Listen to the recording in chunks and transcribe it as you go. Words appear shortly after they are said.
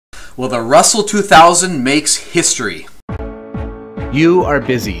Well, the Russell 2000 makes history. You are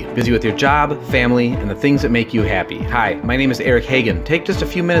busy with your job, family, and the things that make you happy. Hi, my name is Eric Hagan. Take just a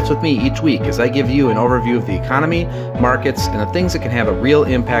few minutes with me each week as I give you an overview of the economy, markets, and the things that can have a real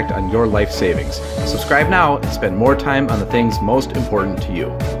impact on your life savings. Subscribe now and spend more time on the things most important to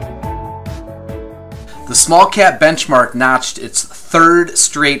you. The small cap benchmark notched its third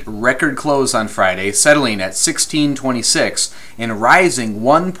straight record close on Friday, settling at 1626 and rising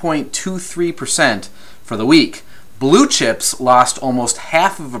 1.23% for the week. Blue chips lost almost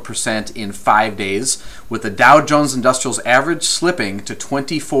 0.5% in 5 days, with the Dow Jones Industrials average slipping to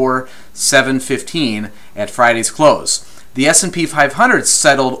 24,715 at Friday's close. The S&P 500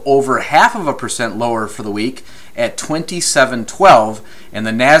 settled over 0.5% lower for the week at 2712, and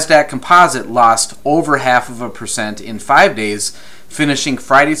the Nasdaq Composite lost over 0.5% in 5 days, finishing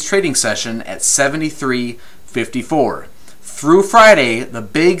Friday's trading session at 7354. Through Friday, the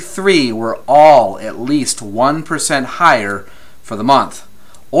big three were all at least 1% higher for the month.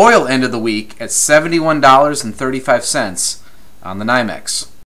 Oil ended the week at $71.35 on the NYMEX.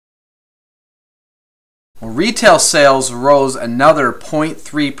 Well, retail sales rose another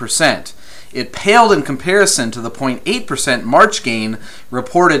 0.3%. It paled in comparison to the 0.8% March gain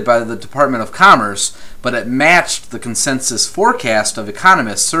reported by the Department of Commerce, but it matched the consensus forecast of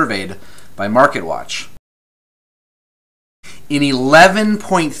economists surveyed by MarketWatch. An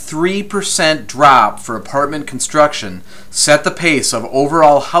 11.3% drop for apartment construction set the pace of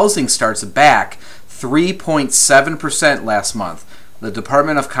overall housing starts back 3.7% last month, the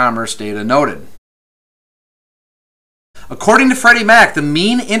Department of Commerce data noted. According to Freddie Mac, the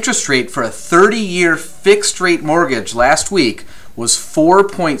mean interest rate for a 30-year fixed-rate mortgage last week was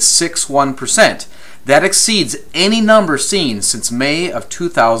 4.61%. That exceeds any number seen since May of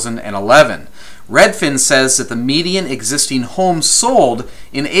 2011. Redfin says that the median existing homes sold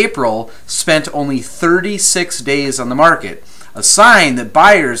in April spent only 36 days on the market, a sign that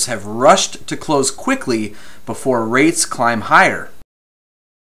buyers have rushed to close quickly before rates climb higher.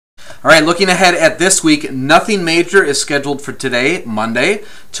 All right, looking ahead at this week, nothing major is scheduled for today, Monday.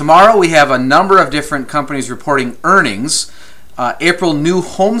 Tomorrow we have a number of different companies reporting earnings. April new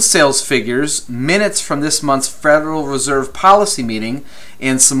home sales figures, minutes from this month's Federal Reserve policy meeting,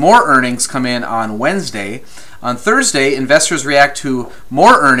 and some more earnings come in on Wednesday. On Thursday, investors react to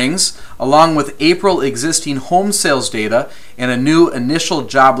more earnings, along with April existing home sales data and a new initial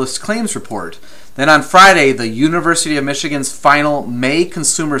jobless claims report. Then on Friday, the University of Michigan's final May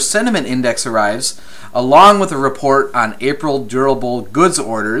Consumer Sentiment Index arrives, along with a report on April durable goods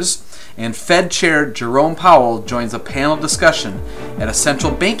orders, and Fed Chair Jerome Powell joins a panel discussion at a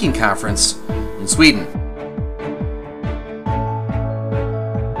central banking conference in Sweden.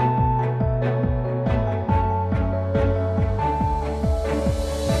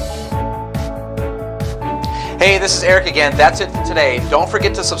 Hey, this is Eric again. That's it for today. Don't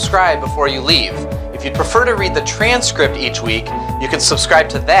forget to subscribe before you leave. If you'd prefer to read the transcript each week, you can subscribe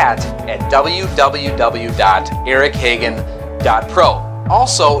to that at www.erichagan.pro.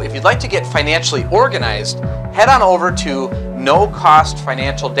 Also, if you'd like to get financially organized, head on over to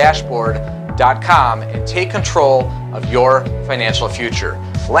NoCostFinancialDashboard.com and take control of your financial future.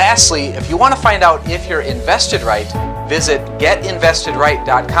 Lastly, if you want to find out if you're invested right, visit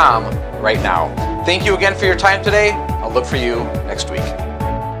GetInvestedRight.com right now. Thank you again for your time today. I'll look for you next week.